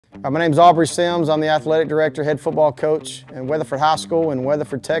My name is Aubrey. I'm the athletic director, head football coach at Weatherford High School in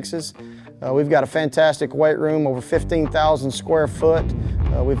Weatherford, Texas. We've got a fantastic weight room, over 15,000 square foot.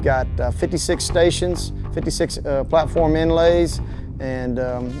 We've got 56 stations, 56 platform inlays, and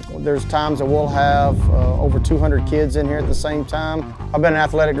there's times that we'll have over 200 kids in here at the same time. I've been an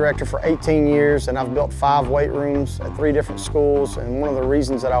athletic director for 18 years, and I've built 5 weight rooms at 3 different schools. And one of the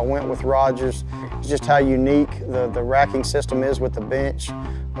reasons that I went with Rogers is just how unique the racking system is with the bench.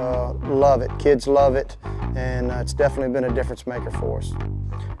 Love it, kids love it, and it's definitely been a difference maker for us.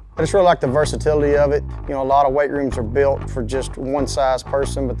 I just really like the versatility of it. You know, a lot of weight rooms are built for just one size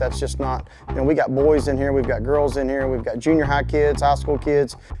person, but that's just not, you know, we got boys in here, we've got girls in here, we've got junior high kids, high school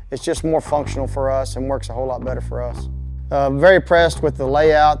kids. It's just more functional for us and works a whole lot better for us. Very impressed with the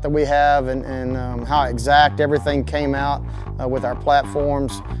layout that we have and how exact everything came out with our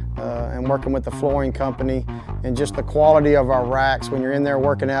platforms and working with the flooring company, and just the quality of our racks. When you're in there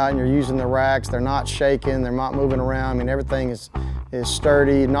working out and you're using the racks, they're not shaking, they're not moving around. I mean, everything is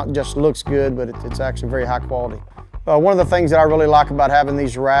sturdy, not just looks good, but it's actually very high quality. One of the things that I really like about having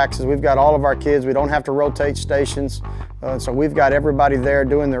these racks is we've got all of our kids. We don't have to rotate stations. So we've got everybody there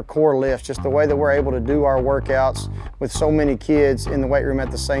doing their core lifts. Just the way that we're able to do our workouts with so many kids in the weight room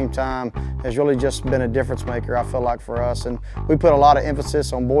at the same time has really just been a difference maker, I feel like, for us. And we put a lot of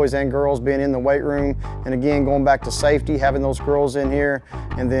emphasis on boys and girls being in the weight room. And again, going back to safety, having those girls in here,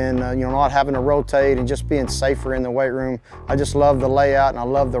 and then you know, not having to rotate and just being safer in the weight room. I just love the layout, and I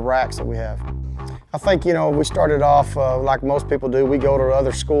love the racks that we have. I think, you know, we started off like most people do. We go to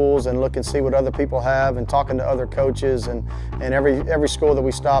other schools and look and see what other people have, and talking to other coaches, and every school that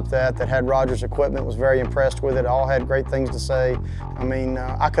we stopped at that had Rogers equipment was very impressed with it. All had great things to say. I mean,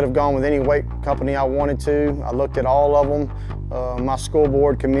 I could have gone with any weight company I wanted to. I looked at all of them. My school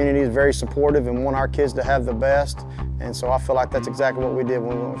board community is very supportive and want our kids to have the best, and so I feel like that's exactly what we did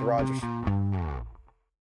when we went with Rogers.